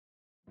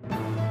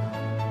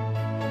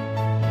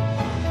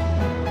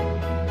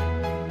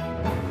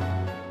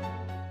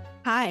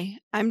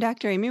I'm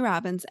Dr. Amy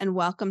Robbins, and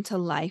welcome to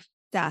Life,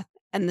 Death,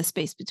 and the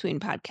Space Between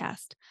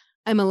podcast.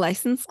 I'm a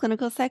licensed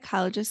clinical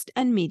psychologist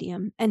and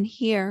medium, and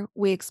here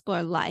we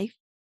explore life,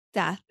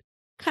 death,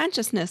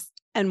 consciousness,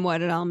 and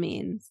what it all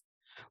means.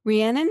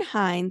 Rhiannon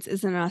Hines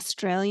is an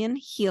Australian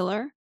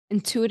healer,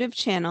 intuitive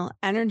channel,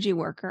 energy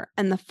worker,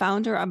 and the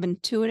founder of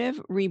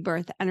Intuitive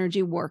Rebirth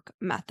Energy Work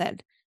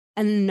Method,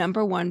 and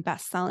 #1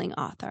 best-selling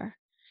author.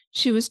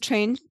 She was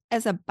trained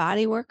as a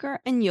body worker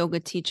and yoga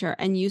teacher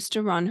and used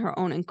to run her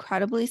own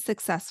incredibly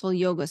successful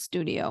yoga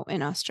studio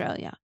in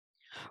Australia.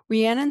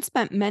 Rhiannon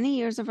spent many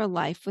years of her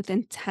life with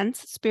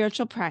intense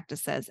spiritual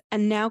practices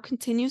and now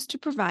continues to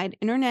provide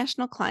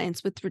international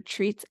clients with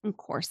retreats and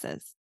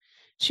courses.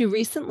 She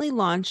recently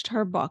launched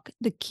her book,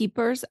 The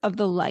Keepers of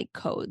the Light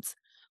Codes,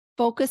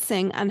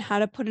 focusing on how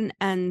to put an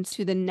end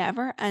to the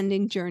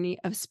never-ending journey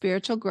of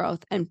spiritual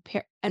growth and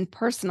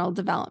personal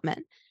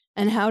development,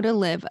 and how to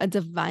live a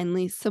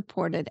divinely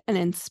supported and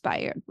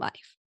inspired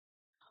life.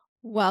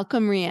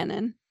 Welcome,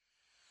 Rhiannon.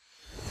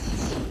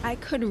 I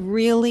could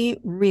really,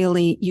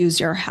 really use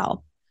your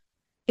help.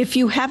 If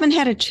you haven't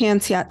had a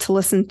chance yet to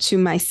listen to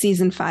my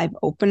season 5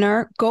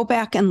 opener, go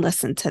back and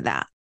listen to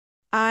that.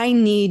 I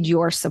need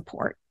your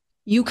support.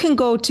 You can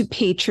go to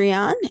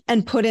Patreon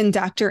and put in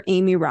Dr.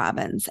 Amy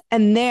Robbins,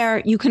 and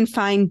there you can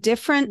find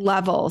different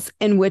levels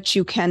in which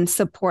you can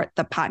support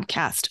the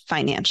podcast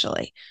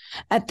financially.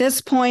 At this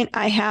point,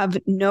 I have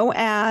no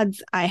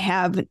ads, I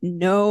have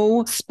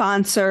no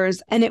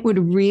sponsors, and it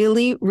would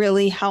really,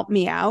 really help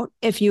me out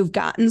if you've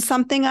gotten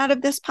something out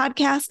of this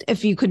podcast,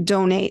 if you could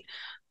donate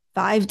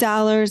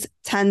 $5,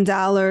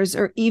 $10,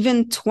 or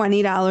even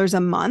 $20 a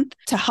month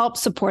to help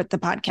support the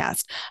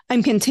podcast.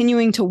 I'm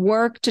continuing to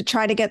work to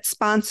try to get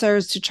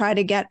sponsors, to try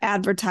to get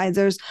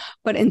advertisers,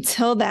 but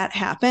until that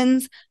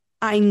happens,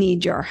 I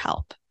need your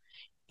help.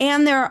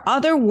 And there are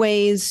other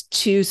ways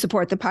to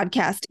support the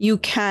podcast. You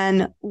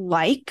can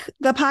like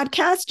the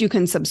podcast. You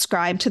can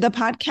subscribe to the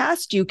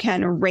podcast. You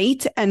can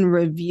rate and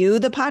review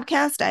the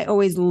podcast. I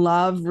always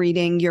love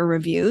reading your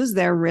reviews.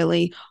 They're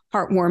really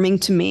heartwarming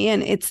to me,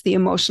 and it's the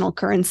emotional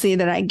currency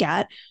that I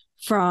get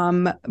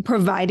from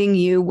providing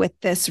you with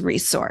this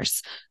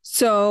resource.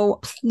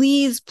 So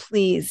please,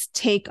 please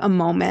take a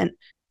moment.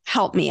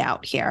 Help me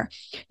out here.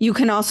 You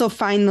can also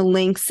find the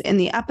links in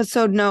the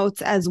episode notes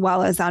as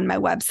well as on my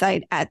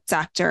website at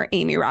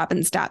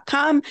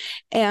dramyrobbins.com.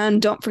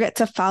 And don't forget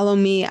to follow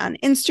me on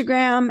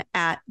Instagram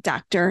at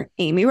Dr.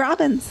 Amy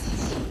Robbins.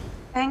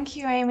 Thank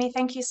you, Amy.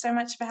 Thank you so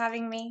much for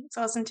having me. It's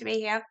awesome to be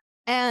here.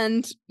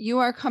 And you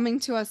are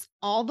coming to us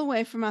all the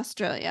way from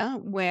Australia,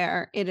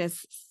 where it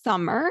is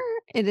summer.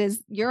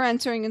 You're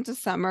entering into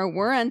summer.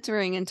 We're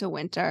entering into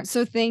winter.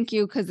 So thank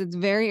you, because it's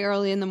very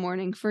early in the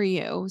morning for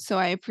you. So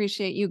I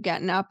appreciate you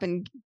getting up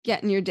and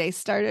getting your day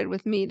started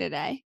with me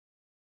today.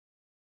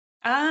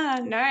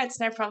 No, it's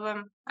no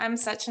problem. I'm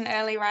such an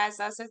early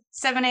riser. So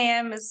 7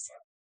 a.m.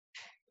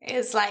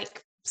 is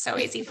like so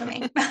easy for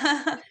me.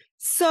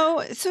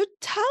 So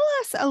tell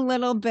us a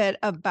little bit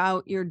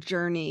about your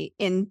journey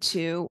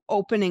into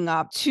opening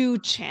up to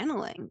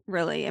channeling,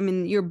 really. I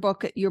mean, your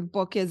book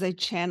is a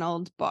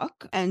channeled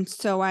book. And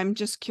so I'm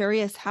just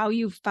curious how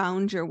you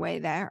found your way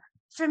there.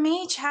 For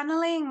me,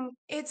 channeling,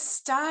 it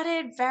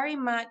started very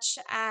much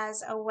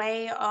as a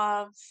way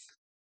of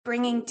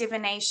bringing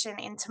divination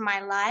into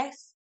my life,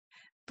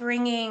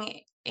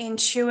 bringing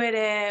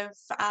intuitive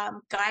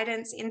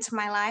guidance into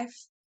my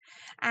life.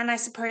 And I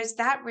suppose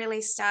that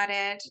really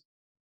started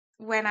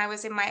when I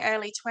was in my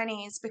early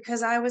 20s,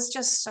 because I was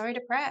just so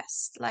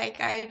depressed.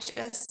 Like I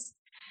just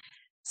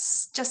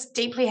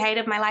deeply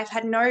hated my life,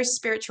 had no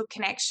spiritual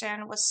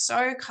connection, was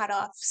so cut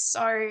off,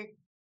 so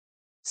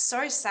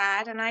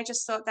sad, and I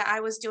just thought that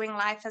I was doing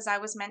life as I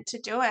was meant to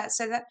do it.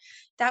 So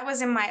that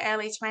was in my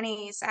early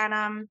 20s,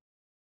 and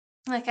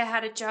like I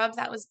had a job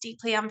that was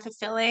deeply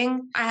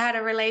unfulfilling. I had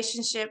a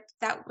relationship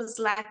that was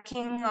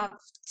lacking of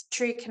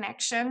true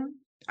connection.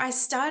 I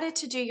started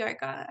to do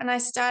yoga and I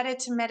started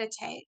to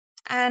meditate.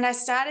 And I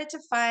started to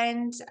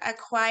find a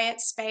quiet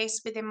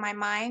space within my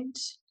mind.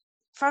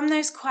 From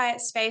those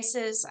quiet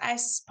spaces, I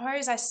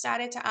suppose I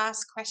started to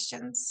ask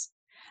questions.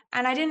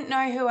 And I didn't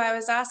know who I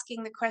was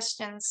asking the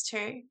questions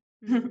to.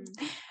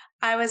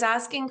 I was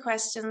asking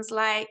questions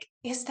like,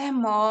 is there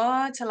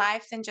more to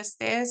life than just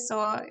this?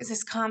 Or is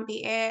this can't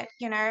be it?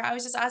 I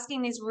was just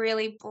asking these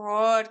really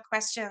broad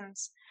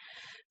questions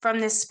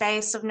from this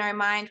space of no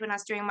mind when I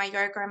was doing my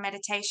yoga and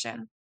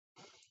meditation.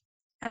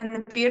 And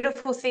the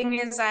beautiful thing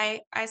is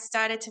I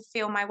started to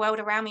feel my world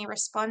around me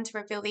respond to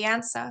reveal the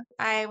answer.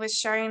 I was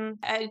shown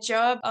a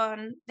job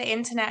on the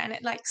internet and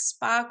it like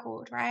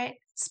sparkled, right?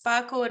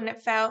 Sparkled, and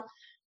it felt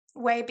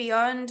way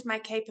beyond my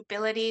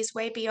capabilities,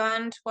 way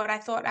beyond what I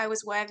thought I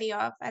was worthy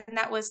of. And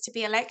that was to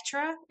be a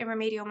lecturer in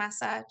remedial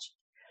massage.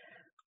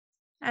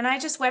 And I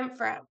just went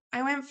for it.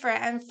 I went for it.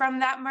 And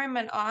from that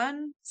moment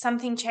on,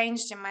 something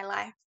changed in my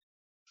life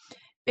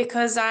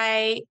because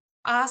I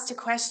asked a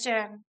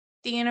question.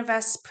 The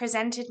universe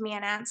presented me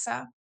an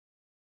answer.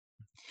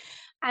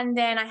 And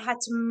then I had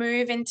to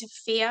move into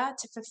fear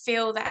to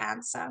fulfill the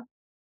answer.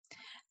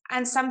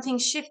 And something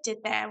shifted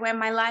there where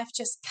my life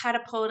just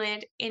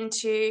catapulted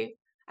into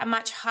a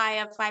much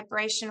higher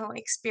vibrational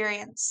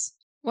experience.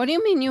 What do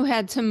you mean you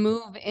had to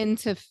move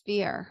into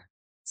fear?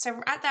 So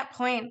at that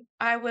point,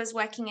 I was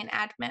working in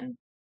admin,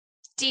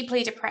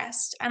 deeply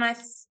depressed, and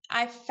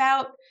I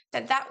felt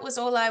that that was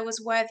all I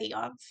was worthy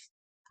of.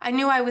 I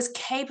knew I was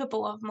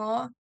capable of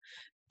more,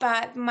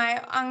 but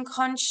my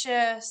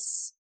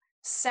unconscious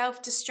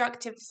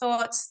self-destructive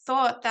thoughts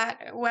thought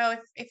that, well,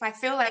 if I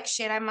feel like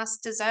shit, I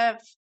must deserve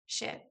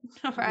shit,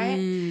 right?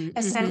 Mm, mhm.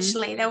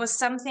 Essentially, there was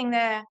something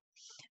there.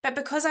 But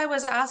because I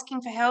was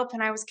asking for help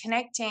and I was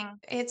connecting,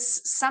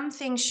 it's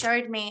something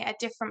showed me a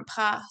different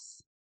path.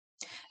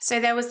 So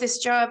there was this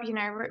job,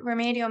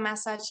 remedial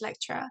massage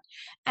lecturer,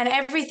 and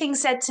everything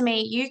said to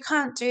me, you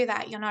can't do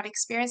that. You're not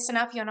experienced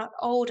enough. You're not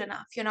old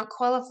enough. You're not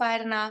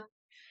qualified enough.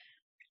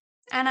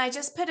 And I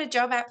just put a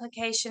job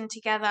application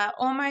together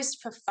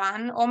almost for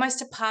fun, almost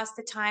to pass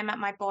the time at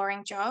my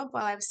boring job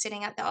while I was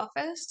sitting at the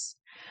office.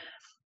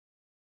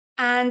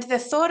 And the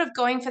thought of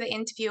going for the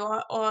interview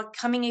or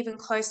coming even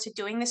close to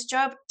doing this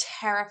job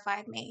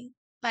terrified me,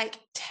 like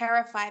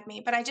terrified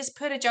me. But I just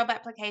put a job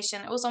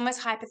application. It was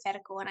almost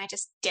hypothetical and I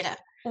just did it.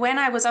 When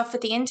I was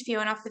offered the interview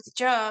and offered the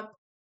job,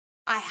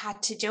 I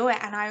had to do it.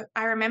 And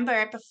I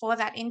remember before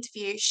that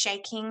interview,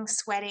 shaking,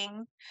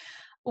 sweating,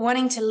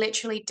 wanting to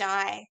literally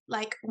die,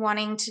 like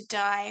wanting to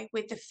die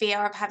with the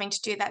fear of having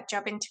to do that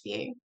job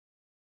interview.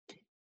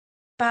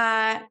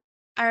 But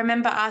I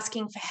remember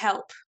asking for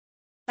help.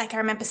 Like I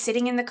remember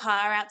sitting in the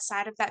car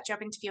outside of that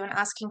job interview and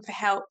asking for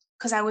help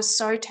because I was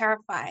so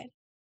terrified.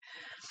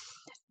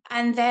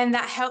 And then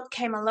that help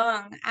came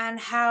along, and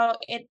how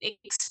it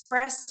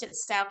expressed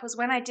itself was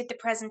when I did the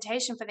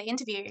presentation for the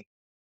interview.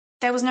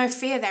 There was no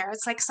fear there.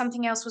 It's like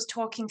something else was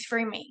talking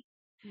through me.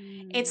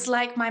 It's Mm.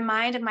 like my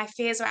mind and my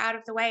fears were out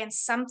of the way and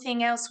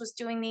something else was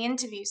doing the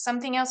interview.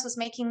 Something else was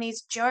making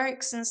these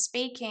jokes and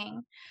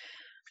speaking.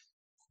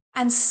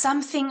 And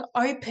something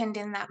opened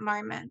in that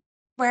moment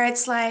where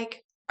it's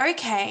like,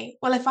 okay,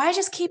 well, if I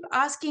just keep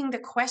asking the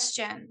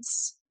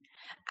questions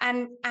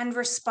and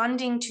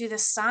responding to the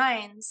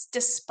signs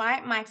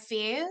despite my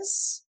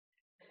fears,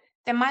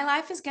 then my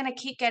life is going to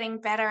keep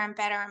getting better and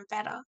better and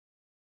better.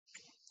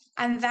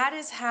 And that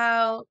is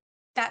how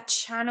that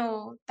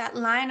channel, that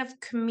line of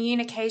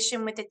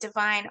communication with the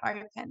divine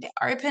opened. It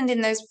opened in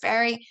those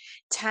very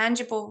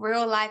tangible,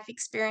 real life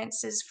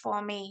experiences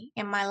for me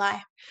in my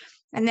life.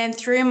 And then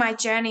through my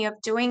journey of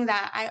doing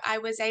that, I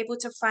was able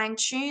to fine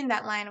tune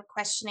that line of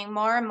questioning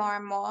more and more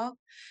and more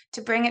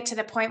to bring it to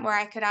the point where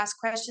I could ask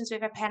questions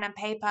with a pen and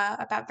paper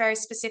about very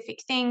specific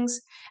things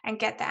and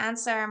get the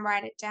answer and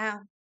write it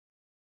down.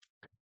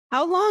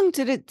 How long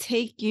did it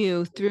take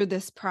you through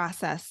this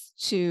process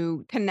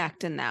to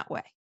connect in that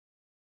way?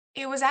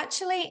 It was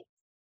actually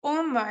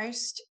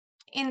almost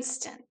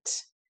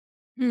instant.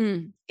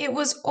 Hmm. It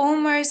was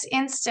almost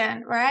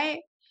instant, right?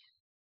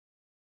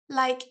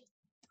 Like,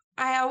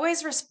 I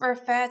always refer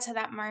to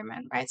that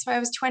moment, right? So I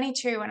was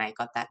 22 when I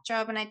got that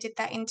job and I did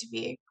that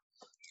interview.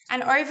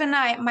 And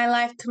overnight, my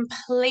life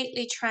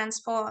completely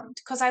transformed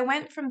because I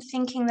went from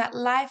thinking that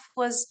life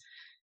was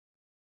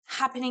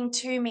happening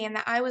to me and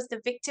that I was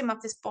the victim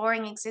of this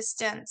boring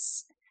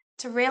existence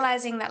to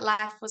realizing that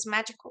life was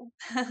magical.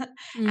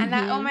 And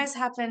that Mhm. almost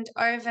happened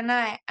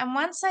overnight. And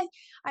once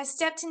I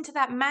stepped into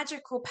that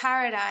magical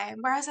paradigm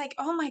where I was like,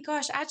 oh my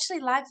gosh, actually,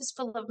 life is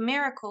full of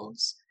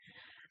miracles.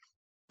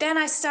 Then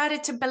I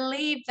started to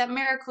believe that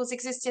miracles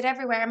existed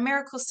everywhere and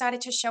miracles started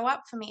to show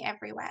up for me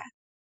everywhere.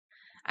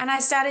 And I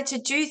started to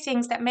do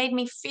things that made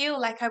me feel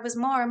like I was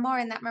more and more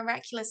in that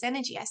miraculous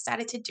energy.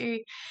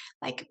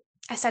 Like,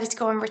 I started to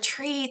go on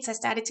retreats. I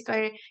started to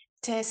go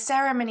to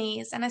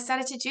ceremonies and I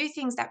started to do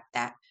things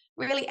that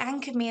really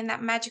anchored me in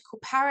that magical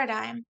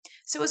paradigm.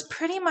 So it was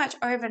pretty much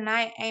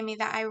overnight, Amy,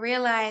 that I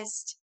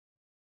realized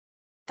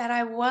that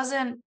I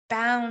wasn't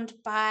bound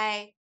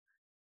by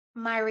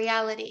my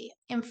reality.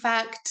 In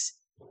fact,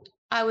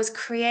 I was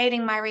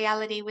creating my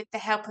reality with the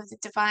help of the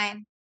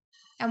divine.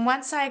 And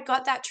once I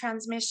got that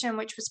transmission,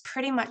 which was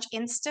pretty much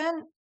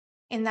instant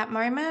in that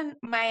moment,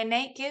 my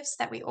innate gifts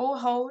that we all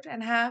hold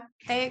and have,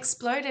 they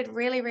exploded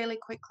really, really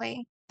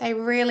quickly. They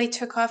really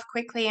took off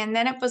quickly. And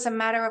then it was a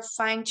matter of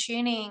fine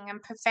tuning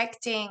and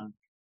perfecting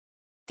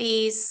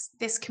this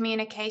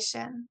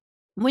communication.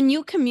 When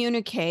you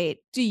communicate,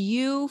 do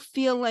you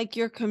feel like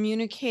you're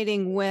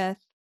communicating with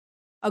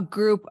a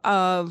group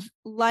of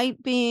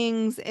light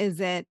beings? Is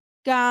it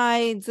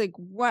guides? Like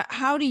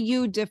how do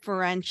you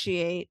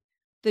differentiate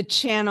the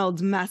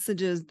channeled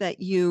messages that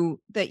you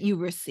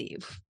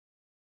receive?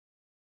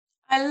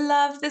 I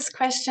love this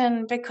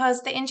question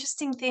because the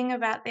interesting thing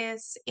about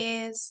this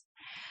is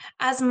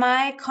as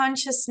my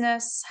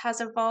consciousness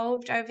has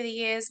evolved over the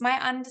years, my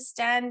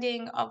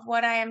understanding of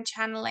what I am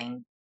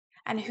channeling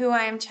and who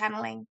I am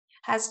channeling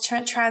has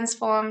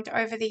transformed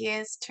over the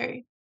years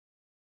too.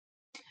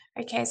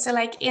 Okay, so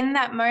like in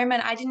that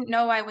moment, I didn't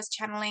know I was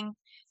channeling.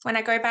 When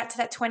I go back to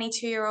that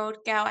 22-year-old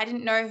girl, I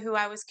didn't know who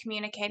I was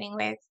communicating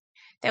with.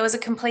 There was a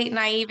complete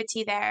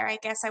naivety there. I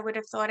guess I would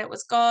have thought it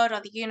was God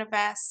or the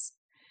universe,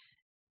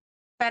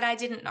 but I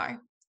didn't know.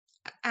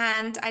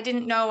 and I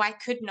didn't know I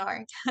could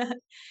know.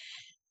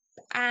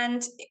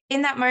 And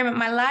in that moment,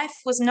 my life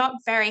was not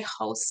very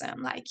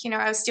wholesome. Like,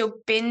 I was still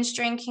binge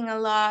drinking a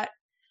lot.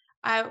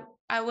 I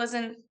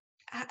wasn't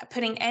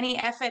putting any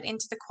effort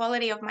into the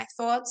quality of my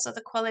thoughts or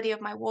the quality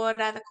of my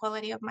water, the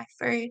quality of my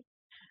food.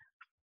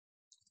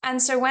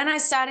 And so when I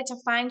started to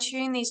fine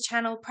tune these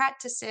channel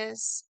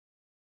practices,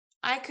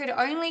 I could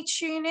only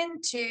tune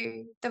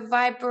into the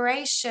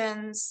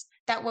vibrations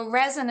that were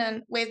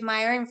resonant with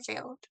my own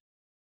field.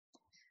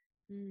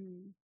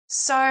 Mm.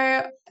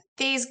 So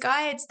these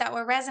guides that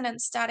were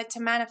resonant started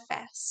to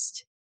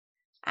manifest.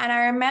 And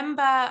I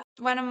remember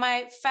one of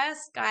my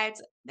first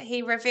guides,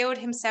 he revealed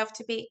himself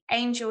to be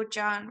Angel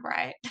John,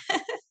 right?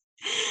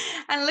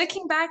 And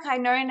looking back, I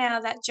know now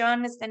that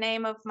John is the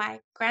name of my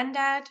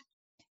granddad.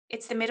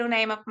 It's the middle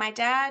name of my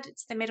dad.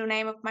 It's the middle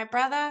name of my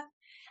brother.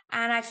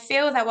 And I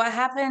feel that what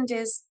happened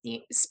is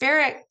the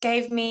spirit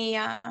gave me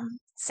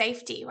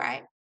safety,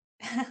 right?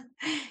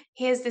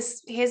 here's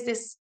this, here's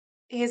this,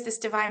 here's this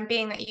divine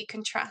being that you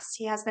can trust.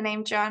 He has the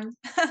name John.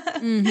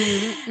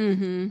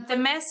 The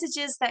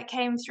messages that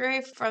came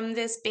through from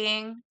this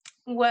being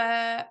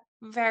were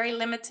very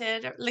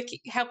limited,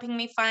 helping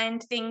me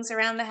find things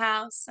around the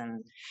house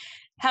and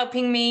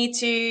helping me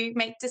to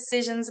make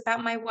decisions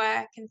about my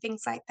work and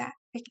things like that.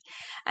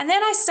 And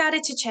then I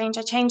started to change.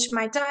 I changed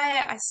my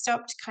diet. I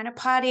stopped kind of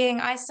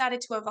partying. I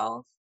started to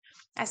evolve.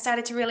 I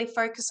started to really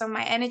focus on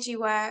my energy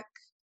work.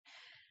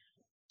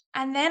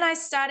 And then I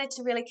started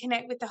to really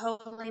connect with the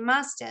Holy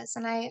Masters.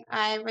 And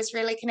I was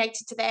really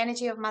connected to the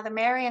energy of Mother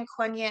Mary and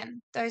Kuan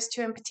Yin, those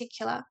two in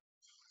particular.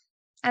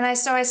 And I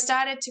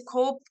started to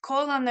call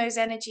on those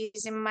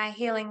energies in my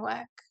healing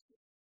work.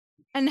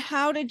 And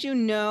how did you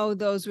know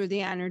those were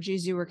the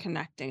energies you were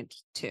connected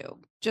to?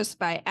 Just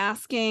by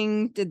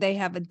asking? Did they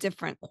have a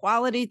different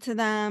quality to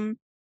them?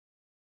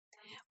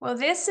 Well,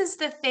 this is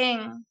the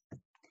thing.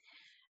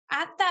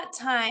 At that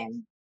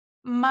time,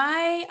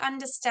 my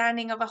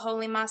understanding of a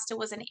Holy Master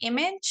was an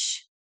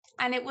image,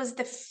 and it was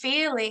the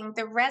feeling,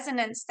 the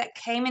resonance that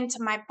came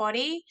into my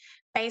body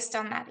based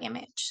on that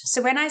image.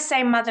 So when I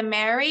say Mother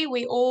Mary,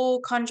 we all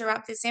conjure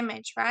up this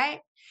image, right?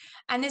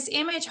 And this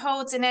image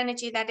holds an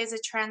energy that is a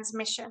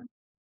transmission.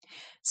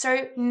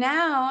 So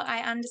now I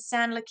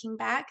understand, looking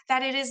back,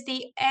 that it is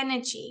the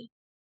energy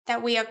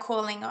that we are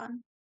calling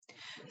on.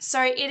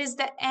 So it is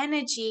the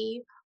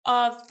energy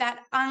of that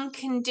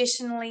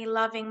unconditionally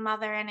loving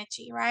mother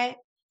energy, right?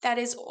 That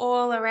is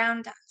all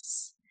around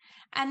us.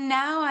 And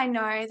now I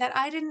know that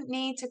I didn't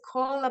need to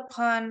call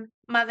upon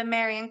Mother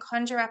Mary and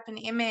conjure up an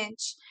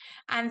image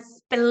and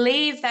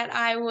believe that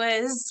I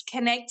was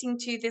connecting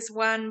to this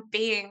one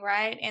being,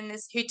 right?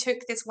 Who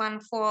took this one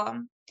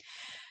form.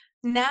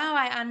 Now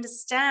I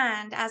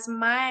understand, as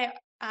my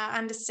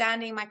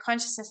understanding, my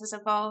consciousness has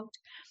evolved,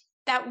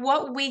 that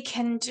what we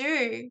can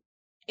do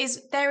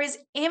is there is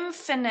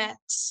infinite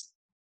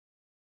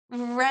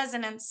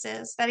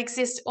resonances that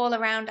exist all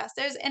around us.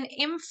 There's an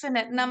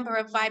infinite number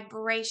of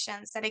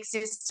vibrations that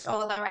exist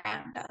all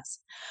around us.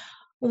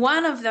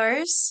 One of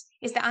those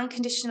is the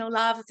unconditional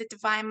love of the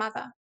Divine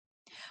Mother.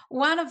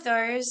 One of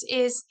those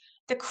is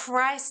the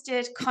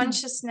Christed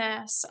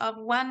consciousness of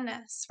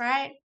oneness,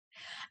 right?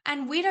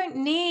 And we don't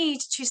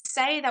need to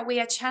say that we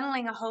are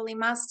channeling a Holy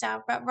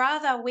Master, but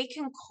rather we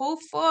can call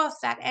forth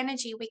that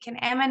energy. We can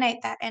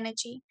emanate that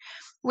energy.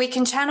 We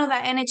can channel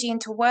that energy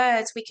into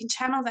words. We can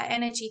channel that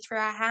energy through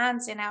our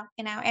hands in our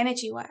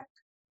energy work.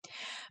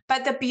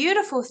 But the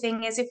beautiful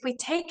thing is, if we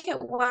take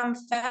it one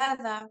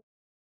further,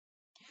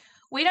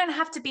 we don't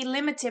have to be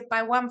limited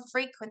by one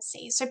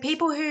frequency. So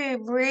people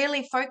who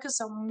really focus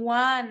on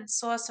one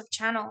source of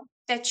channel,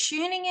 they're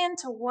tuning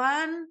into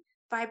one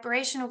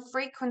vibrational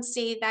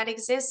frequency that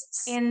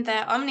exists in the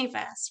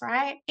omniverse,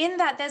 right? In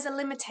that, there's a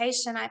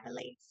limitation, I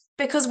believe.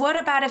 Because what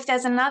about if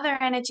there's another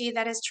energy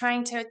that is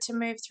trying to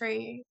move through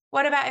you?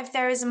 What about if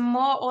there is a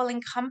more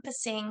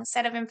all-encompassing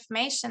set of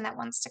information that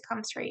wants to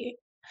come through you?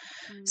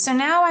 So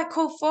now I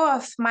call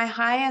forth my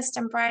highest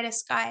and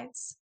brightest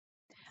guides.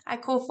 I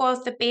call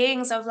forth the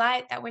beings of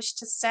light that wish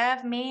to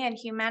serve me and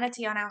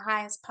humanity on our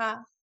highest path.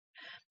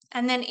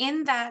 And then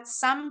in that,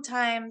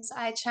 sometimes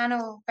I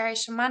channel very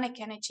shamanic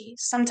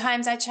energies.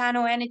 Sometimes I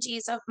channel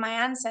energies of my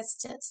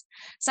ancestors.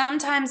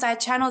 Sometimes I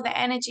channel the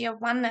energy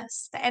of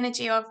oneness, the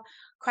energy of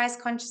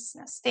Christ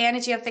consciousness, the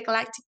energy of the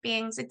galactic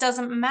beings. It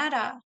doesn't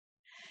matter.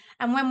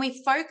 And when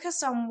we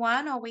focus on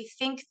one, or we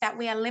think that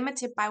we are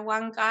limited by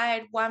one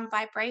guide, one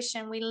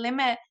vibration, we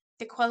limit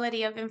the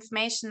quality of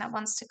information that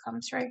wants to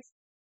come through.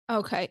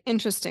 Okay,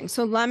 interesting.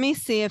 So let me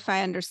see if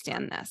I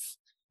understand this.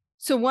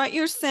 So what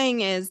you're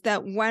saying is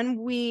that when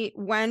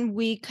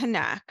we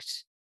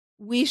connect,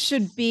 we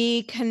should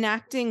be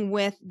connecting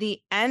with the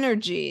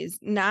energies,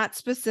 not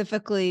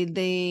specifically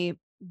the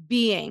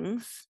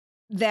beings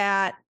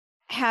that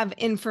have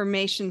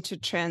information to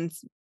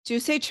do you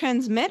say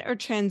transmit or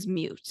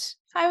transmute?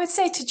 I would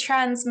say to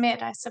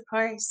transmit, I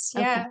suppose.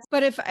 Yeah. Okay.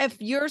 But if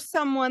you're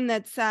someone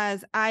that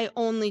says, I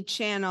only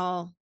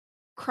channel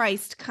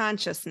Christ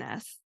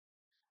consciousness,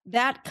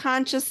 that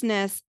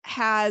consciousness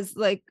has,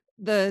 like,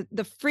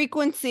 the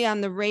frequency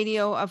on the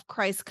radio of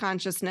Christ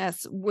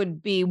consciousness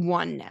would be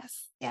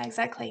oneness. Yeah,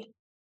 exactly.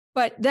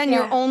 But then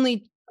you're Yeah.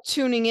 only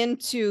tuning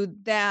into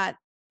that.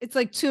 It's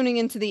like tuning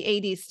into the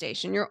 80s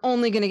station. You're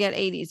only going to get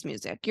 80s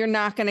music. You're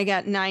not going to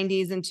get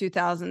 90s and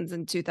 2000s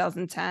and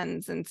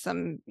 2010s and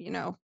some,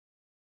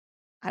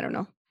 I don't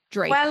know,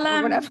 Drake Well,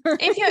 or whatever.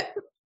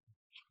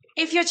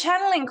 if you're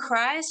channeling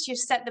Christ, you've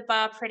set the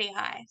bar pretty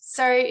high.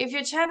 So if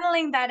you're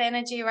channeling that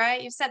energy,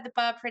 right, you've set the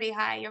bar pretty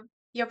high.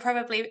 You're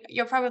probably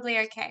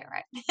okay,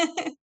 right?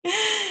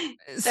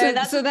 So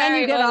that's so a then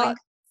you very get all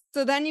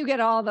so then you get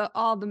all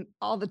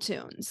the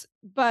tunes.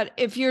 But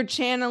if you're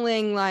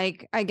channeling,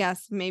 like, I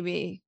guess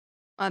maybe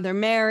Mother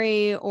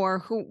Mary or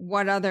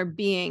what other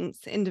beings,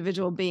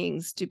 individual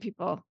beings do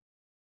people?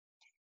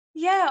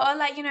 yeah, or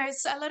like,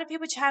 a lot of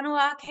people channel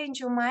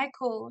Archangel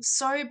Michael.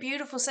 So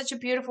beautiful, such a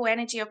beautiful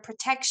energy of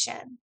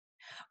protection.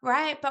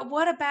 Right. But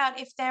what about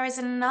if there is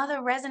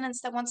another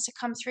resonance that wants to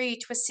come through you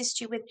to assist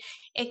you with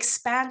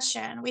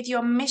expansion, with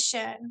your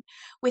mission,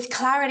 with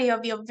clarity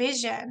of your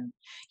vision?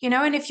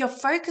 And if you're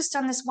focused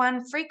on this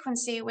one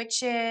frequency,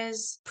 which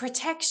is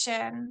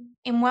protection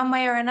in one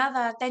way or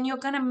another, then you're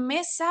going to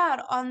miss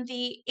out on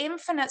the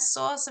infinite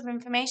source of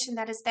information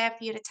that is there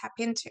for you to tap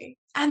into.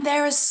 And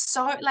there is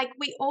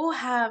we all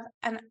have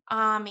an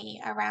army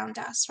around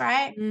us,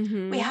 right? We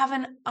Mm-hmm. have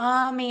an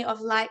army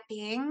of light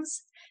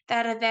beings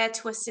that are there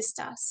to assist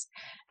us.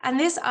 And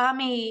this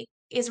army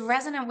is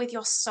resonant with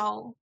your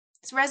soul.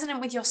 It's resonant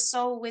with your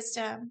soul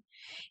wisdom.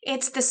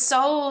 It's the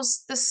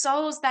souls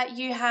that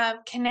you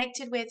have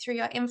connected with through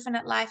your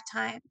infinite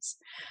lifetimes.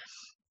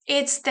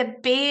 It's the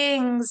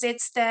beings,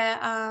 it's the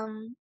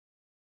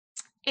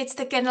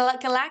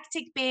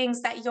galactic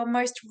beings that you're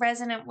most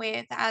resonant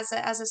with as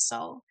a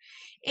soul.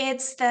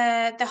 It's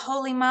the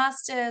holy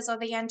masters or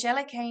the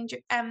angelic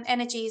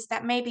energies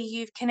that maybe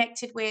you've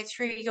connected with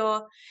through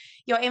your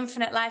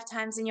infinite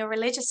lifetimes and your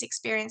religious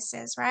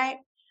experiences, right?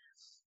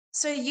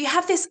 So you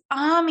have this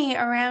army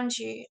around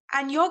you,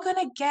 and you're going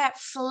to get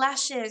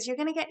flashes, you're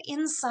going to get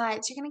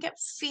insights, you're going to get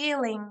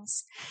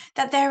feelings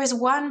that there is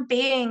one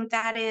being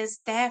that is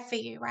there for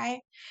you, right?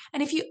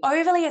 And if you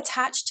overly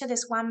attach to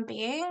this one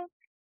being,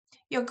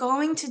 you're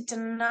going to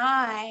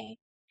deny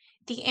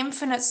the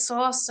infinite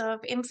source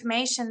of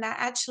information that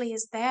actually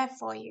is there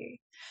for you.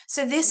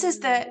 So this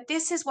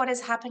is what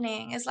is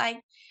happening, is like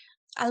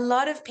a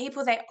lot of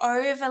people, they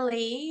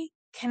overly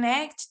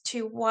connect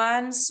to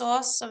one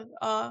source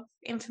of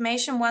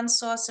information, one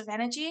source of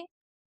energy,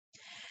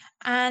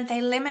 and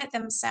they limit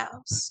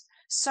themselves.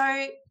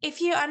 So if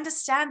you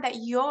understand that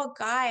your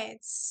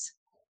guides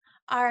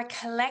are a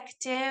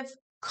collective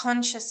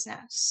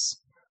consciousness,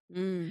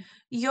 Mm.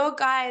 your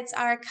guides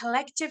are a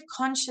collective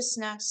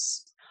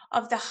consciousness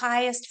of the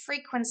highest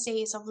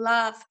frequencies of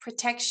love,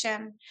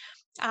 protection,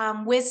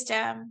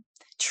 wisdom,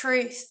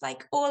 truth,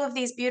 like all of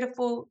these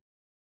beautiful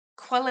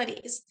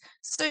qualities.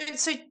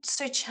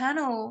 So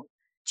channel,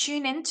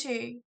 tune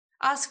into,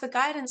 ask for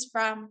guidance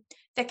from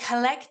the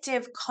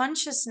collective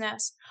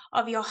consciousness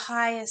of your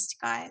highest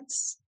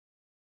guides.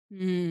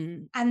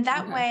 Mm. And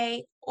that Okay.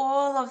 way,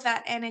 all of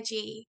that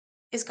energy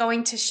is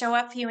going to show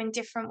up for you in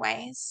different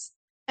ways.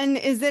 And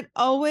is it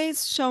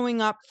always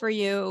showing up for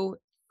you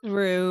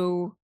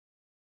through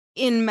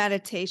in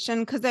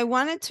meditation? Because I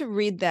wanted to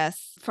read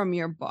this from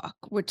your book,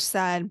 which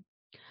said,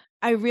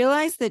 I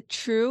realized that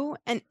true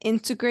and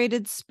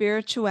integrated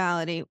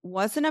spirituality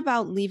wasn't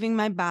about leaving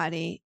my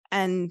body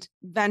and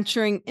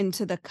venturing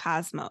into the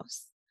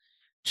cosmos.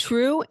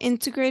 True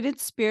integrated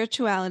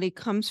spirituality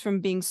comes from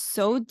being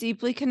so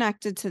deeply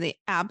connected to the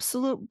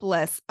absolute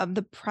bliss of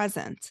the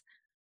present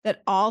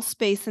that all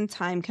space and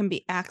time can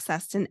be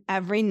accessed in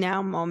every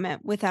now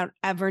moment without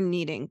ever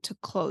needing to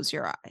close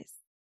your eyes.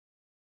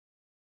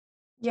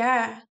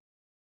 Yeah,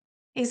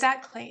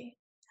 exactly.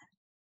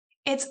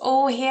 It's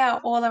all here,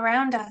 all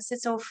around us.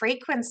 It's all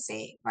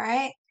frequency,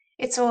 right?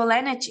 It's all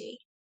energy.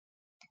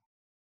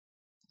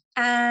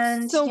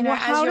 And, So, as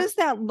how you're does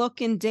that look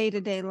in day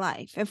to day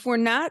life? If we're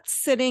not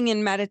sitting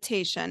in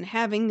meditation,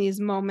 having these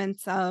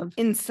moments of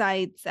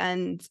insights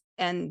and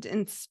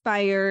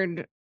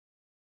inspired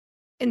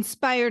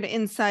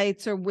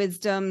insights or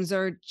wisdoms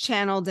or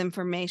channeled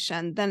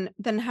information,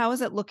 then how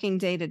is it looking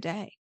day to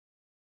day?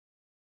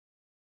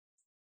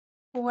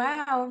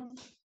 wow,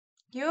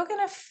 you're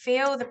going to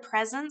feel the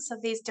presence of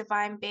these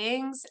divine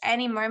beings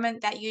any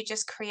moment that you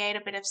just create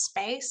a bit of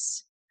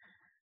space.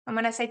 And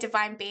when I say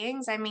divine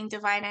beings, I mean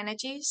divine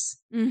energies.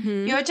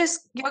 Mm-hmm.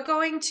 You're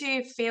going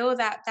to feel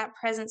that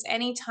presence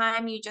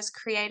anytime you just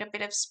create a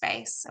bit of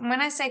space. And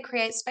when I say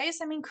create space,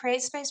 I mean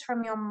create space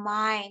from your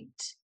mind.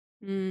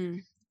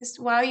 Mm. Just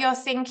while you're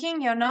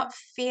thinking, you're not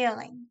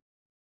feeling.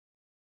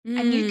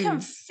 And Mm.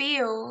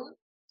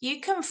 you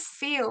can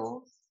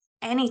feel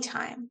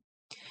anytime.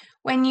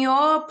 When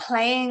you're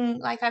playing,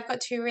 like I've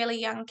got two really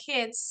young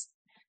kids.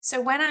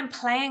 So when I'm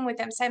playing with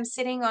them, say I'm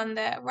sitting on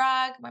the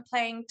rug, we're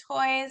playing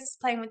toys,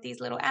 playing with these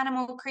little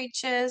animal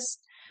creatures.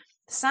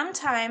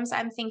 Sometimes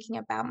I'm thinking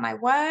about my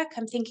work,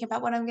 I'm thinking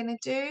about what I'm going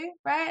to do,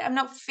 right? I'm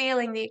not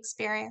feeling the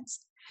experience.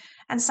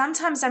 And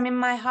sometimes I'm in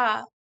my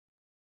heart.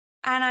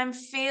 And I'm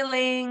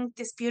feeling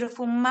this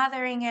beautiful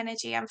mothering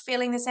energy. I'm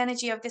feeling this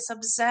energy of this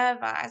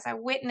observer as I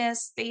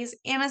witness these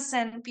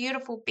innocent,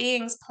 beautiful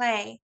beings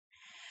play.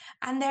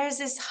 And there's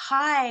this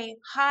high,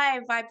 high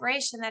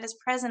vibration that is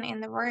present in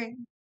the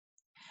room.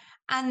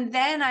 And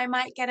then I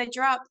might get a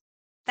drop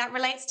that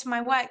relates to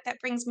my work that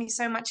brings me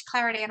so much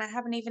clarity, and I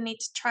haven't even need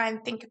to try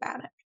and think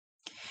about it.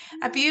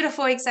 A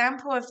beautiful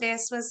example of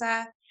this was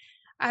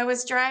I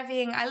was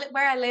driving.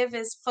 Where I live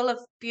is full of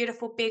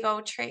beautiful big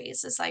old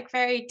trees. It's like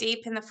very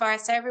deep in the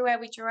forest. So everywhere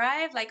we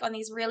drive, like on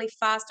these really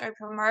fast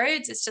open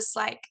roads, it's just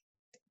like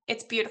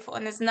it's beautiful,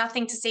 and there's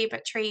nothing to see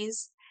but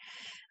trees.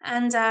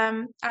 And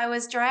I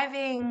was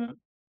driving.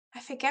 I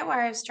forget where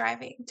I was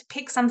driving to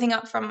pick something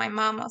up from my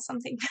mom or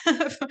something.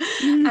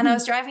 And I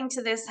was driving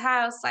to this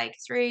house, like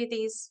through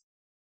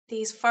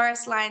these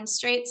forest lined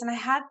streets, and I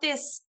had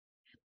this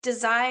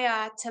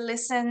desire to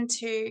listen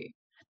to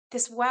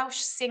this Welsh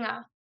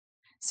singer.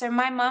 So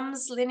my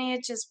mum's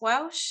lineage is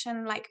Welsh,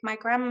 and like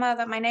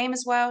my name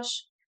is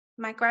Welsh.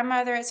 My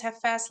grandmother is her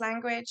first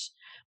language.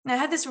 And I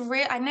had this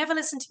I never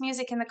listened to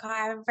music in the car.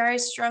 I have a very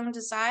strong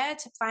desire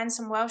to find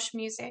some Welsh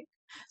music.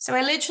 So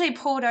I literally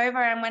pulled over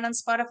and went on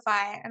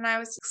Spotify, and I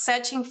was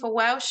searching for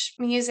Welsh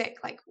music,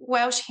 like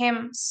Welsh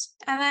hymns.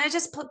 And then I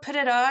just put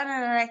it on,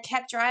 and I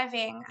kept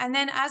driving. And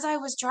then as I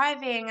was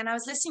driving and I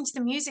was listening to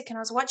the music and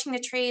I was watching the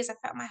trees, I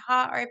felt my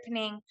heart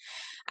opening.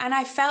 And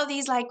I felt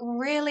these like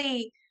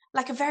really,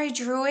 like a very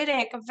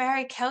druidic, a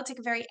very Celtic,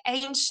 a very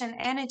ancient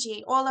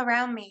energy all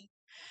around me.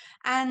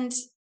 And,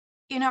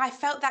 I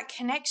felt that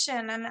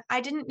connection, and I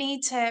didn't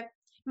need to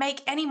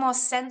make any more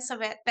sense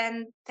of it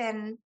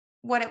than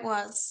what it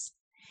was.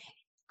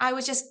 I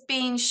was just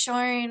being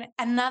shown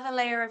another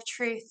layer of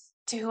truth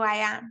to who I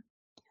am.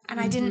 And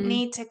I didn't Mm-hmm.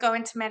 need to go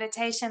into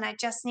meditation. I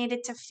just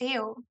needed to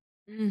feel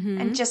and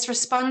Mm-hmm. just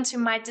respond to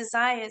my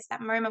desires,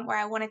 that moment where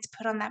I wanted to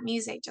put on that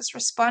music, just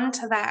respond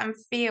to that and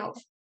feel.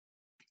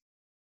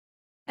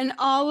 And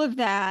all of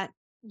that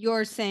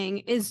you're saying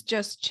is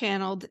just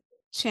channeled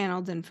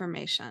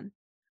information.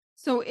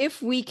 So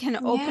if we can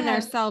open Yeah.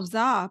 ourselves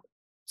up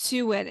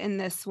to it in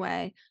this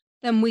way,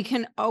 then we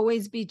can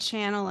always be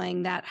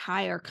channeling that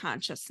higher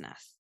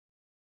consciousness.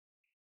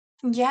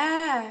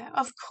 Yeah,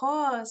 of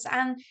course.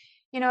 And,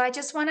 I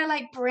just want to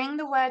like bring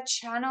the word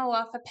channel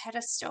off a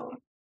pedestal.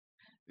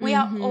 We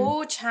are Mhm.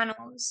 all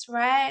channels,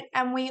 right?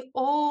 And we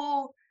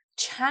all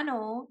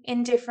channel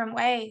in different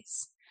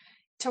ways.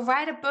 To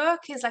write a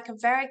book is like a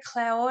very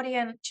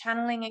clairaudient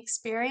channeling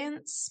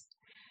experience,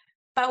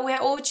 but we're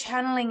all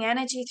channeling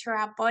energy through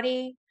our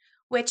body.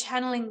 We're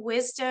channeling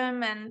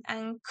wisdom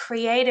and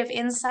creative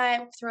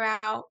insight through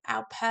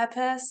our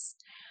purpose.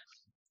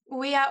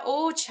 We are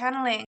all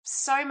channeling.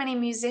 So many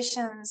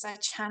musicians are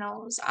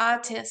channels,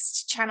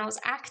 artists, channels,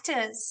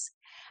 actors.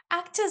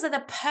 Actors are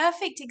the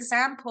perfect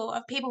example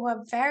of people who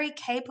are very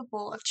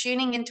capable of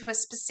tuning into a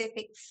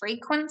specific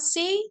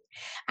frequency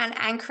and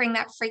anchoring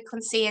that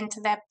frequency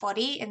into their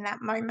body in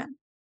that moment.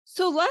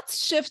 So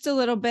let's shift a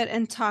little bit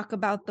and talk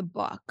about the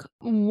book.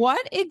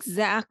 What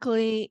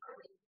exactly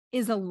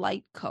is a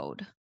light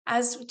code?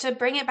 As to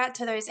bring it back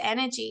to those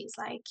energies,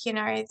 like,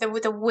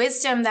 the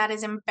wisdom that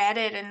is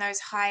embedded in those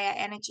higher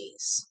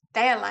energies,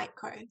 they are light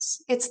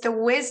codes. It's the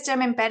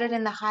wisdom embedded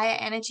in the higher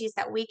energies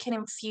that we can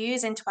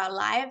infuse into our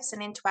lives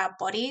and into our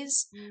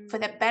bodies for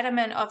the Mm.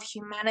 betterment of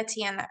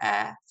humanity and the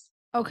earth.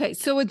 Okay,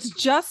 so it's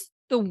just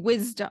the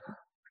wisdom,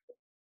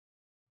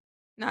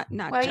 not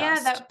Well, yeah,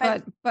 just, that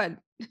but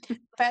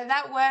but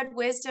that word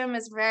wisdom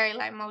is very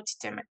like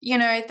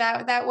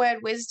multi-dimensional. That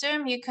word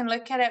wisdom, you can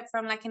look at it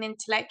from like an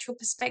intellectual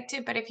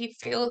perspective, but if you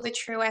feel the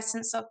true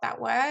essence of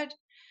that word,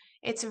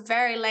 it's a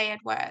very layered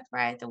word,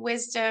 right? The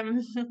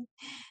wisdom,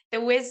 the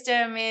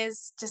wisdom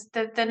is just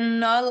the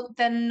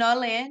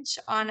knowledge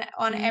on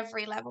Mm.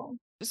 every level.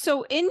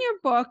 So in your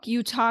book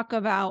you talk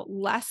about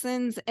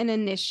lessons and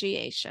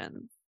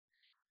initiation.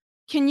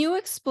 Can you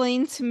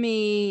explain to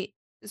me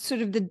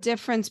sort of the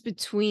difference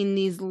between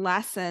these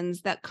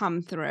lessons that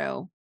come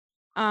through,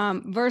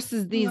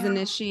 versus these Yeah.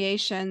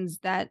 initiations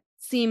that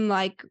seem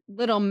like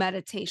little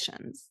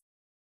meditations?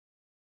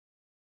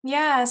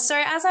 Yeah. So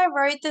as I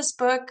wrote this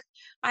book,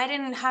 I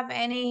didn't have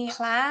any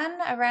plan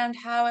around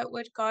how it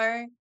would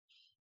go.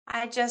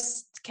 I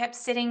just kept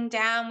sitting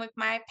down with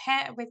my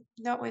pen, with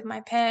not with my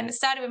pen. It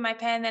started with my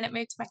pen, then it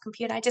moved to my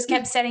computer. I just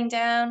kept sitting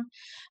down,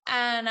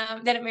 and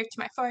then it moved to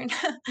my phone,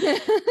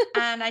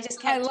 and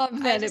I love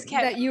I that just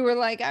kept, that you were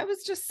like, I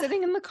was just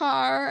sitting in the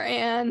car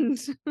and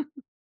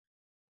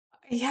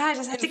yeah, I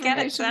just had to get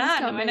it information was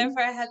done whenever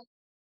coming. I had.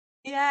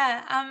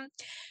 Yeah.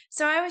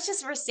 So I was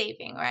just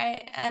receiving,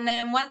 right? And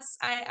then once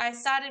I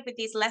started with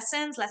these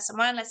lessons, lesson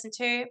one, lesson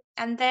two,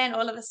 and then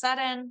all of a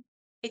sudden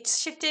it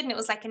shifted and it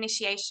was like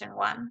initiation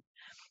one.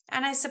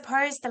 And I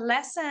suppose the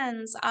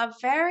lessons are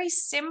very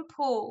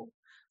simple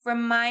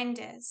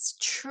reminders,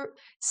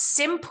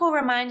 simple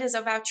reminders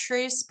of our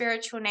true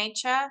spiritual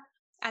nature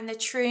and the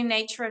true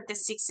nature of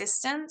this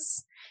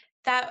existence.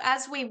 That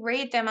as we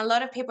read them, a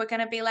lot of people are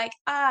going to be like,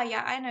 ah,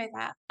 yeah, I know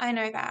that. I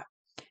know that.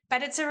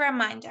 But it's a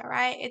reminder,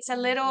 right? It's a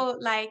Mhm. little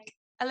like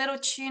a little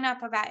tune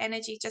up of our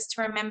energy just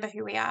to remember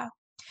who we are.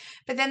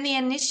 But then the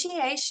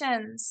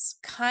initiations,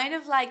 kind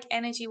of like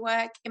energy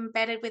work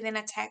embedded within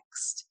a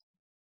text.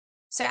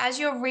 So as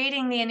you're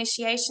reading the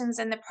initiations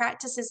and the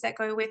practices that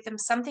go with them,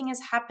 something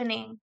is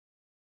happening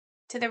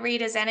to the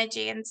reader's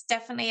energy. And it's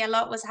definitely a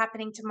lot was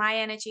happening to my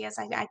energy as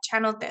I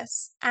channeled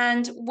this.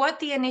 And what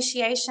the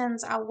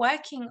initiations are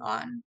working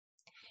on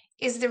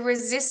is the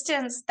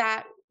resistance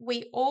that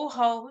we all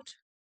hold,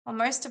 or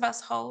most of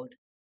us hold,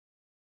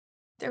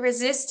 the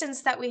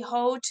resistance that we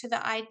hold to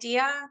the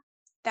idea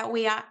that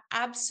we are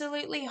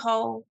absolutely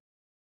whole,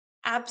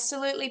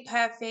 absolutely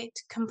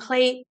perfect,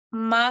 complete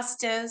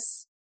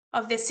masters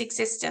of this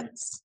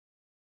existence.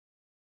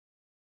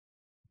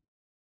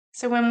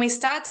 So when we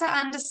start to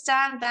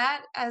understand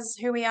that as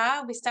who we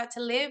are, we start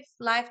to live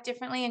life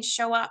differently and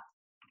show up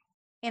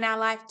in our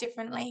life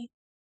differently.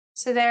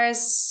 So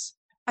there's,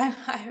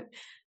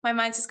 my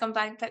mind's just gone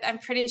blank, but I'm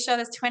pretty sure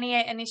there's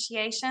 28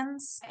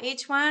 initiations.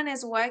 Each one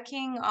is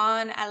working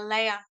on a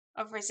layer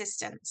of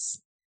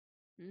resistance.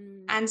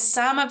 And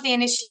some of the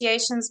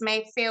initiations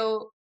may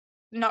feel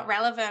not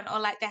relevant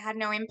or like they had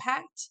no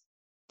impact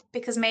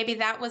because maybe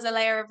that was a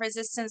layer of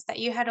resistance that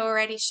you had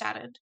already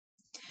shattered.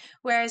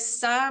 Whereas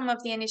some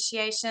of the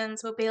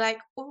initiations will be like,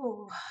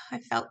 oh, I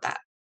felt that.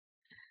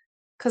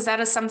 Because that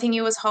is something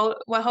you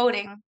were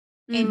holding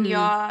in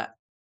your,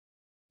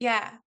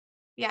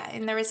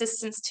 in the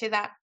resistance to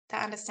that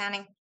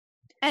understanding.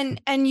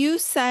 And you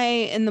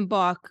say in the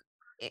book,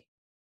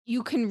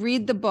 you can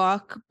read the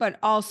book, but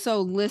also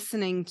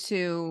listening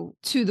to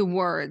the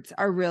words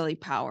are really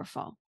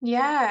powerful.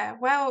 Yeah,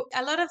 well,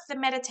 a lot of the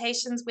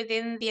meditations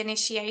within the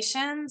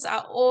initiations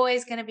are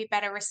always going to be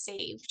better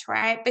received,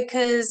 right?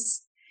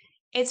 Because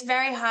it's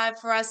very hard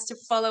for us to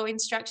follow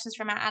instructions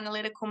from our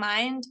analytical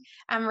mind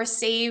and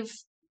receive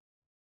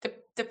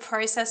the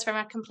process from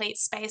a complete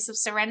space of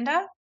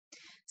surrender.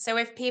 So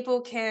if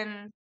people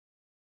can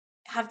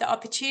have the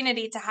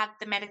opportunity to have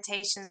the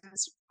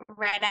meditations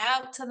read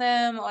out to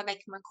them, or they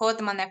can record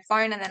them on their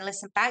phone and then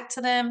listen back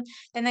to them,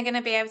 then they're going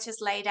to be able to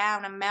just lay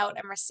down and melt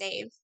and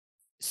receive.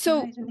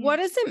 So what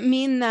does it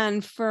mean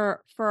then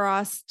for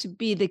us to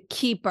be the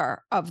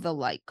keeper of the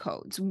light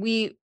codes?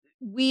 We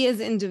as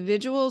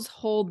individuals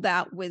hold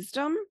that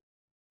wisdom?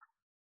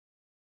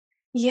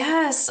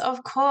 Yes,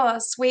 of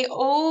course. We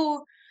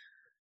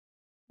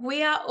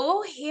are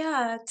all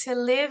here to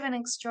live an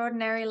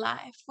extraordinary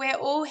life. We're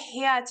all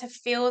here to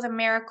feel the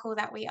miracle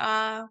that we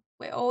are.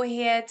 We're all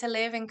here to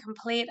live in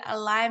complete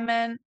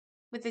alignment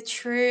with the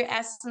true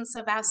essence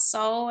of our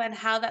soul and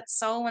how that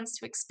soul wants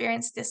to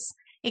experience this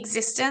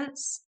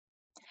existence.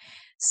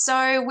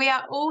 So we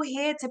are all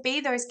here to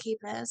be those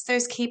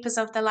keepers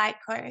of the light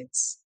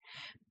codes.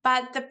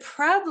 But the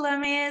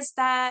problem is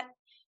that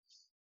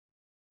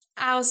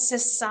our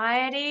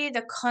society,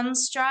 the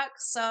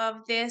constructs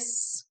of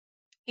this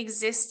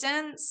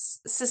existence,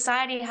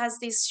 society has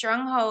these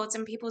strongholds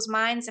in people's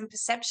minds and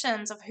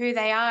perceptions of who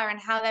they are and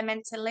how they're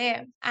meant to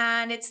live.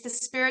 And it's the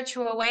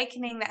spiritual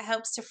awakening that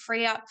helps to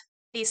free up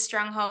these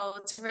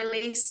strongholds,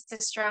 release the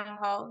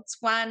strongholds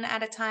one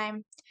at a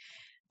time.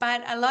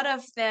 But a lot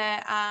of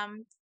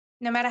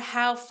no matter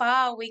how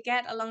far we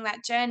get along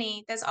that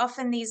journey, there's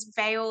often these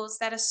veils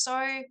that are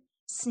so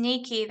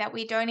sneaky that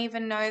we don't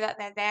even know that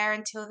they're there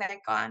until they're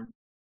gone.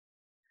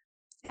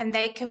 And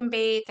they're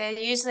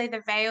usually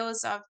the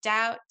veils of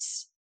doubt,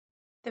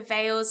 the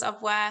veils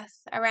of worth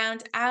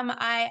around, am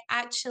I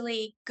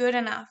actually good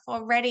enough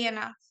or ready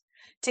enough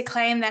to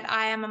claim that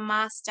I am a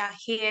master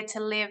here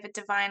to live a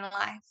divine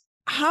life?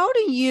 How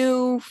do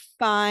you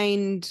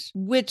find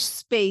which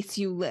space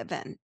you live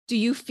in? Do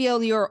you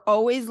feel you're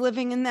always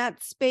living in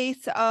that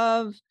space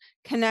of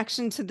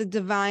connection to the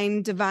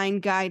divine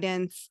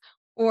guidance?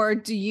 Or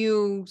do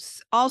you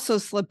also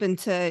slip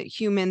into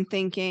human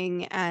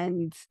thinking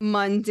and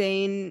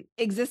mundane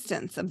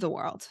existence of the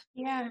world?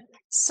 Yeah.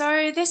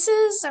 So this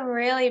is a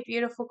really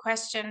beautiful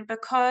question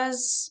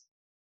because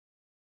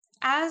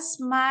as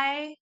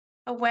my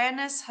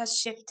awareness has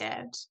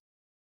shifted,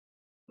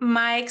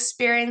 my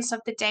experience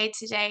of the day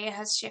to day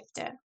has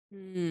shifted.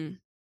 Mm-hmm.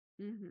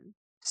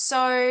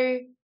 So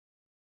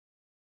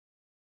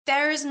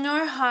there is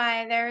no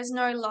high, there is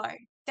no low.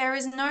 There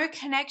is no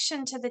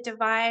connection to the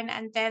divine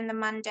and then the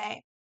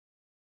mundane.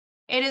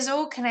 It is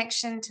all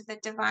connection to the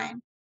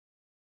divine.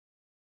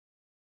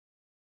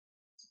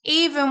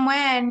 Even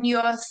when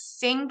you're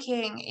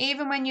thinking,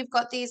 even when you've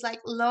got these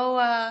like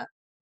lower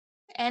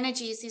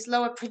energies, these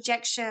lower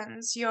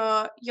projections,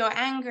 you're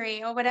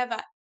angry or whatever,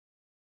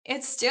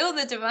 it's still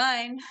the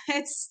divine.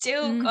 It's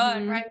still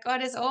God, right?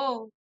 God is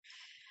all.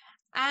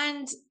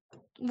 And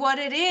what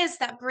it is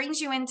that brings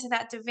you into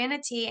that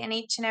divinity in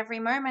each and every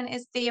moment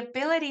is the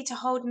ability to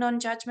hold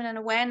non-judgment and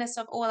awareness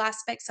of all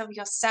aspects of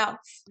yourself.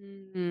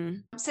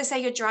 So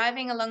say you're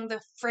driving along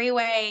the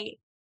freeway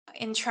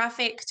in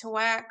traffic to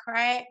work,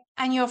 right?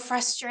 And you're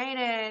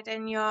frustrated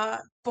and you're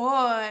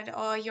bored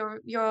or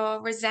you're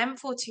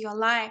resentful to your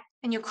life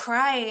and you're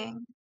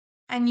crying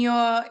and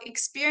you're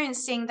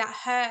experiencing that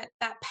hurt,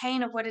 that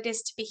pain of what it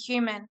is to be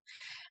human.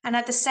 And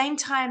at the same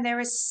time, there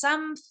is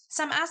some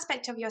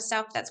aspect of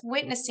yourself that's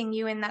witnessing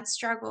you in that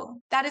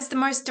struggle. That is the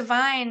most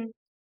divine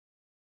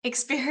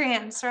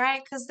experience,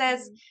 right? Because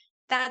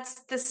that's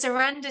the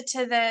surrender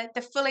to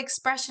the full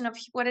expression of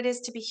what it is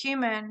to be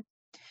human,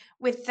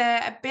 with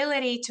the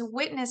ability to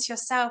witness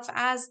yourself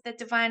as the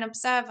divine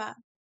observer.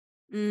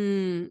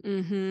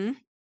 Mm-hmm.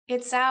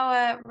 It's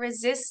our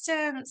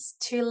resistance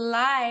to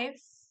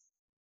life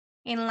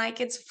in like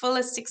its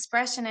fullest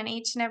expression in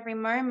each and every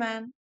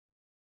moment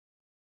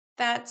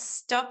that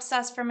stops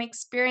us from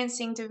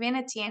experiencing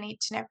divinity in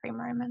each and every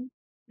moment.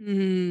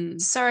 Mm.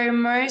 So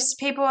most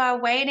people are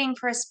waiting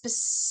for a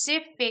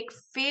specific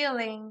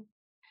feeling,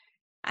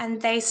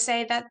 and they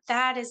say that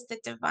that is the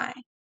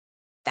divine.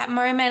 That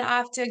moment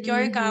after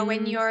yoga when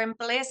Mm-hmm. you're in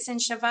bliss in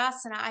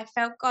Shavasana, I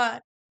felt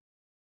God.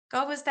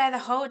 God was there the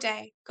whole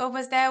day. God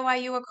was there while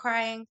you were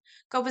crying.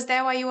 God was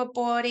there while you were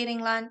bored eating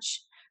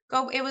lunch.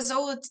 God, it was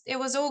all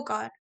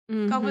God.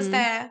 God was Mm-hmm.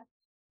 there.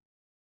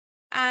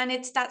 And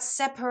it's that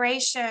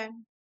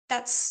separation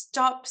that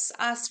stops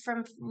us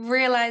from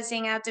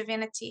realizing our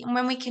divinity. And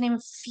when we can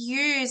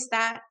infuse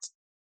that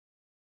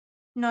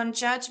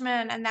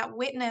non-judgment and that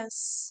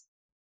witness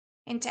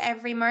into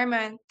every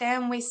moment,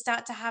 then we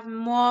start to have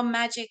more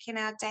magic in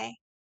our day.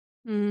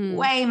 Mm.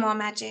 Way more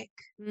magic.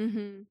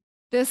 Mm-hmm.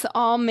 This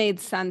all made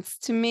sense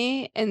to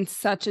me in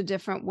such a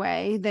different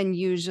way than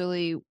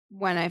usually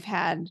when I've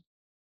had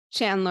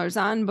Chandler's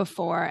on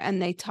before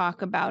and they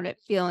talk about it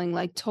feeling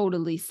like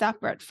totally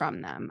separate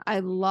from them. I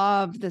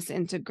love this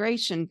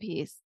integration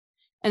piece.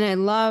 And I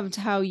loved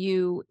how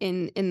you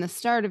in the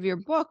start of your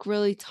book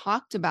really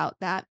talked about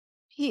that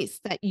piece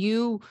that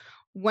you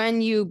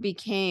when you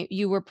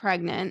were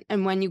pregnant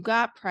and when you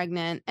got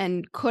pregnant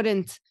and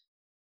couldn't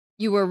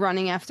you were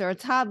running after a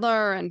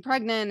toddler and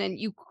pregnant and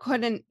you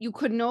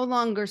could no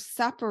longer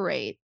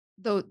separate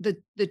the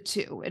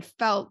two. It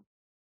felt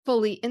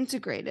fully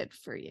integrated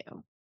for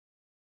you.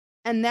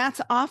 And that's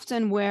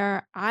often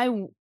where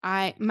I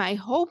my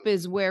hope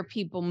is where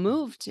people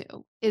move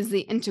to is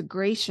the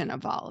integration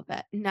of all of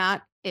it,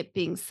 not it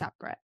being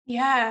separate.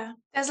 Yeah,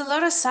 there's a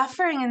lot of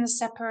suffering in the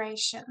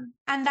separation.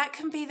 And that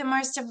can be the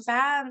most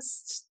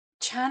advanced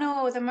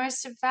channel, the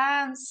most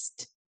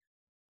advanced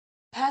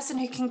person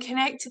who can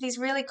connect to these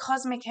really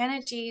cosmic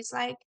energies.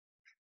 Like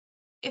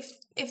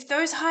if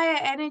those higher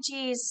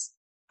energies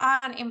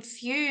aren't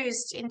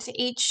infused into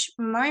each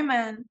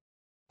moment,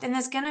 then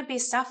there's going to be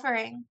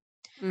suffering.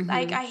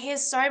 Like Mhm. I hear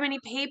so many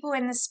people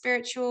in the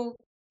spiritual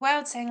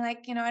world saying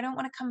like, I don't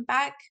want to come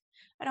back.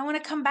 I don't want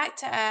to come back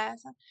to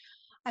earth.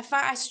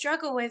 I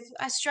struggle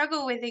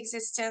with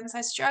existence.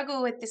 I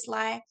struggle with this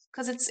life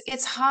because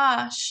it's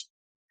harsh.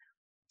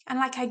 And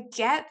like I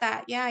get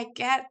that. Yeah, I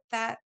get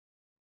that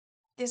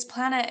this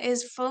planet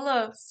is full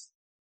of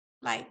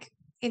like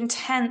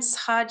intense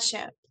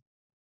hardship,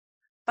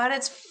 but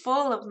it's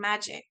full of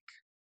magic.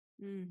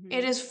 It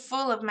Mhm. is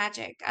full of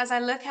magic. As I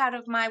look out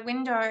of my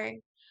window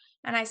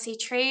and I see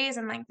trees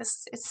and like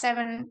this, it's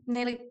 7,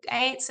 nearly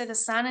 8, so the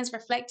sun is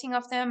reflecting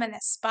off them and they're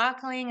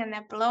sparkling and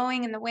they're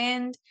blowing in the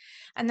wind.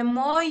 And the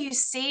more you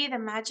see the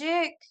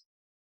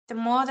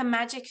more the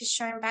magic is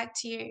shown back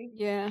to you.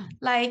 Yeah.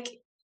 Like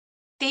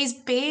these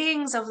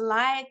beings of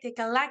light, the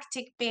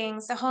galactic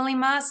beings, the holy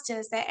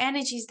masters, their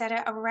energies that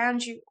are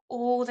around you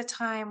all the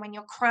time when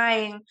you're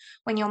crying,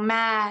 when you're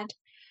mad,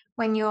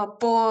 when you're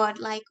bored,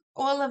 like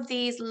all of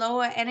these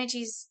lower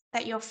energies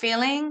that you're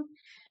feeling,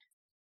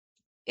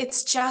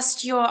 it's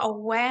just your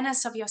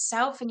awareness of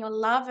yourself and your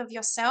love of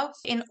yourself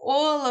in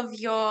all of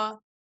your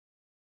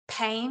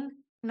pain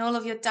and all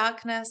of your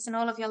darkness and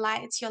all of your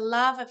light. It's your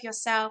love of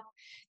yourself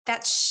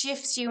that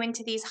shifts you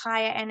into these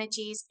higher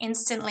energies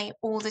instantly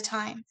all the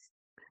time.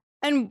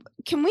 And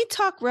can we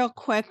talk real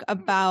quick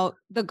about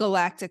the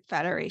Galactic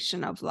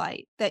Federation of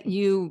Light that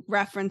you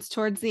referenced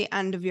towards the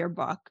end of your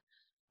book?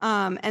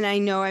 And I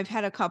know I've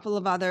had a couple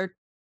of other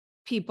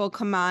people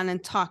come on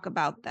and talk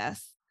about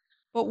this.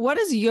 But what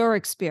is your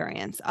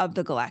experience of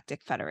the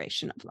Galactic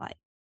Federation of Light?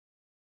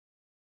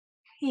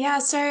 Yeah,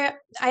 so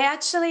I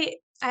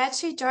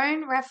actually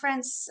don't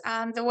reference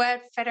the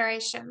word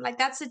federation. Like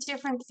that's a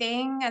different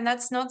thing, and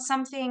that's not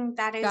something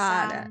that is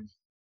Got it.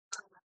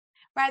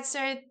 right.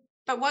 So,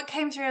 but what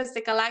came through is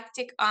the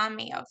Galactic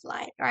Army of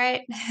Light,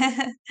 right?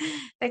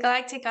 The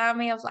Galactic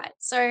Army of Light.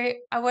 So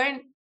I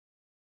won't.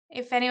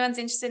 If anyone's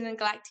interested in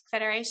Galactic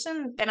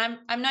Federation, then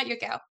I'm not your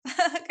girl.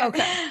 Okay,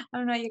 Okay.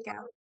 I'm not your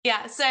girl.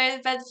 Yeah. So,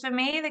 but for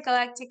me, the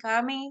Galactic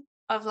Army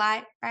of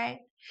Light, right?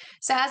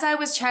 So as I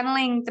was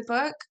channeling the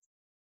book,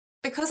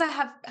 because I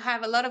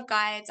have a lot of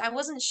guides, I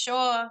wasn't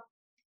sure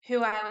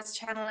who I was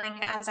channeling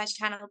as I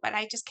channeled, but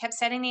I just kept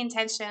setting the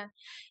intention,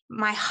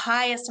 my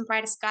highest and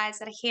brightest guides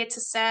that are here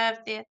to serve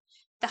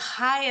the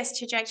highest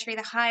trajectory,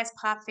 the highest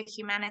path for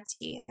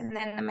humanity. And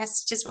then the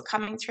messages were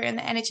coming through and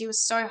the energy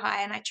was so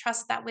high, and I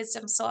trust that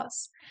wisdom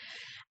source.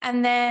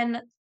 And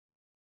then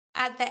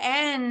at the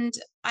end,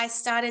 I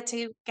started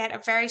to get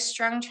a very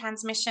strong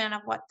transmission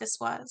of what this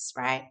was,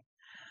 right?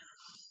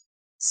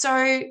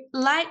 So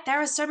light, there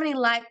are so many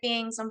light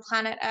beings on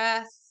planet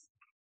Earth,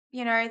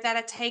 that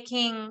are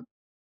taking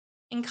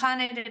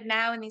incarnated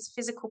now in these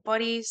physical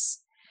bodies,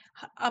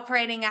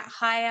 operating at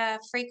higher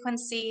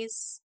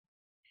frequencies.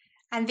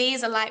 And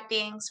these are light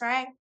beings,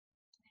 right?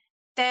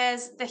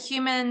 There's the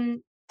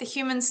human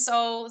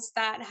souls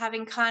that have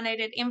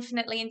incarnated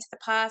infinitely into the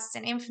past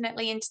and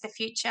infinitely into the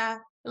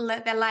future.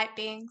 They're light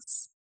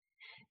beings.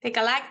 The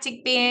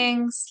galactic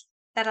beings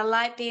that are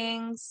light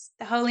beings,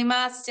 the holy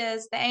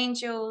masters, the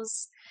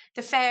angels,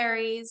 the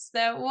fairies,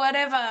 the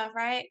whatever,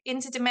 right?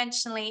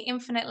 Interdimensionally,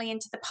 infinitely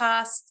into the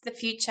past, the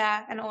future,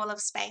 and all of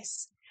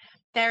space.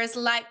 There is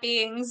light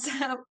beings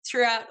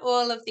throughout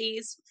all of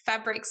these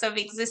fabrics of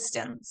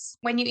existence.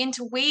 When you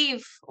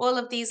interweave all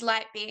of these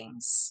light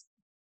beings,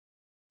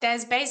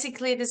 there's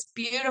basically this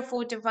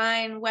beautiful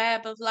divine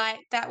web of light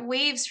that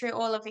weaves through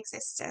all of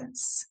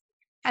existence.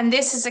 And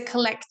this is a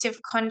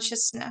collective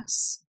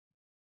consciousness.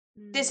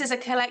 This is a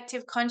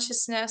collective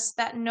consciousness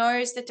that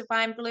knows the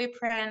divine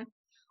blueprint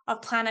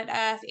of planet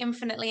Earth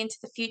infinitely into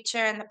the future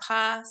and the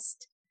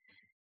past.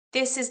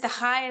 This is the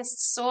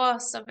highest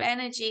source of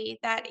energy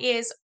that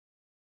is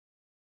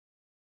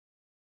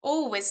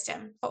all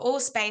wisdom for all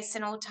space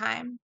and all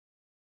time.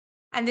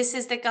 And this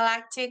is the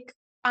galactic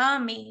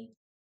army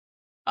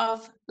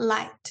of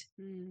light.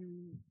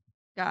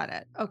 Got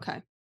it.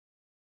 Okay.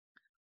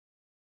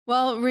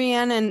 Well,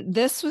 Rhiannon,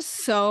 this was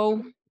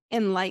so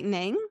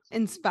enlightening,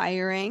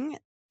 inspiring.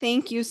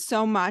 Thank you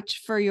so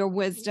much for your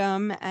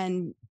wisdom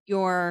and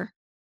your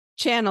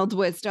channeled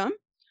wisdom.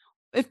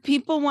 If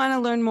people want to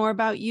learn more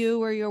about you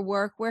or your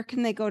work, where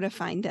can they go to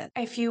find it?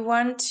 If you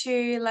want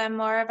to learn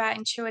more about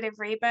intuitive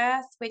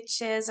rebirth,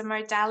 which is a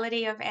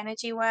modality of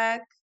energy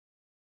work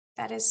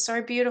that is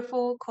so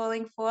beautiful,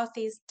 calling forth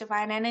these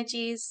divine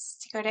energies,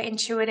 to go to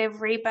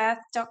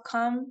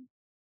intuitiverebirth.com.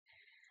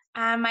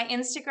 My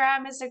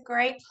Instagram is a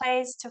great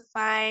place to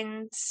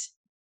find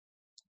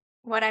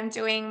what I'm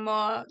doing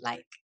more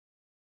like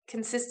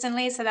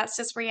consistently. So that's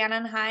just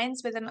Rhiannon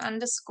Hines with an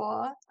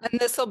underscore. And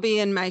this will be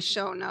in my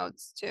show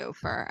notes too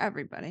for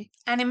everybody.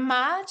 And in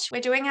March,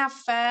 we're doing our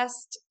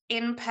first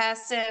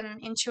in-person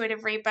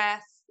Intuitive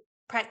Rebirth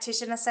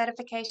practitioner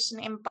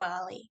certification in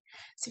Bali.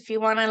 So if you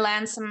want to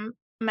learn some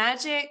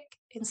magic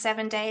in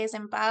 7 days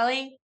in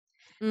Bali,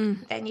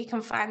 then you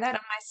can find that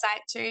on my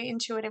site too,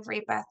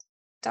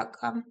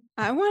 intuitiverebirth.com.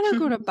 I want to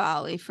go to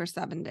Bali for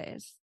 7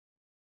 days.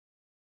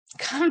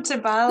 Come to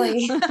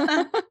Bali.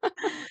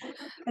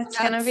 It's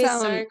going to be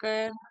so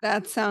good.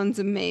 That sounds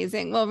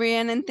amazing. Well,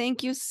 Rhiannon,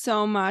 thank you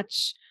so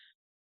much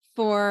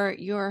for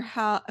your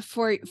help,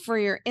 for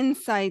your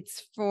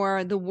insights,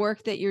 for the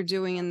work that you're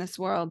doing in this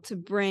world to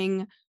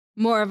bring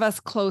more of us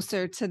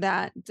closer to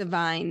that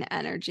divine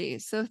energy.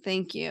 So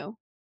thank you.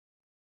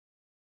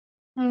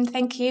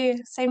 Thank you.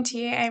 Same to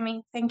you,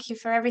 Amy. Thank you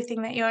for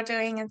everything that you're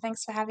doing, and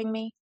thanks for having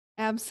me.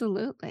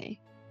 Absolutely.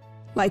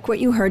 Like what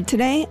you heard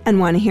today and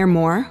want to hear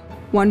more?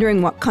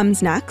 Wondering what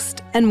comes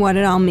next and what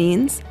it all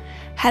means?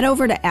 Head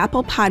over to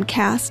Apple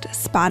Podcast,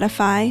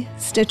 Spotify,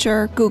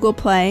 Stitcher, Google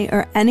Play,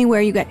 or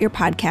anywhere you get your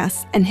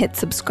podcasts and hit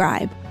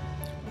subscribe.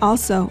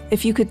 Also,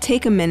 if you could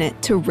take a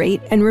minute to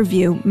rate and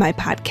review my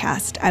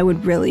podcast, I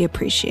would really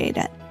appreciate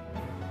it.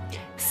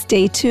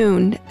 Stay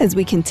tuned as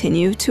we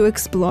continue to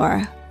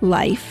explore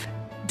life,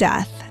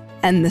 death,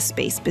 and the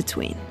space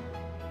between.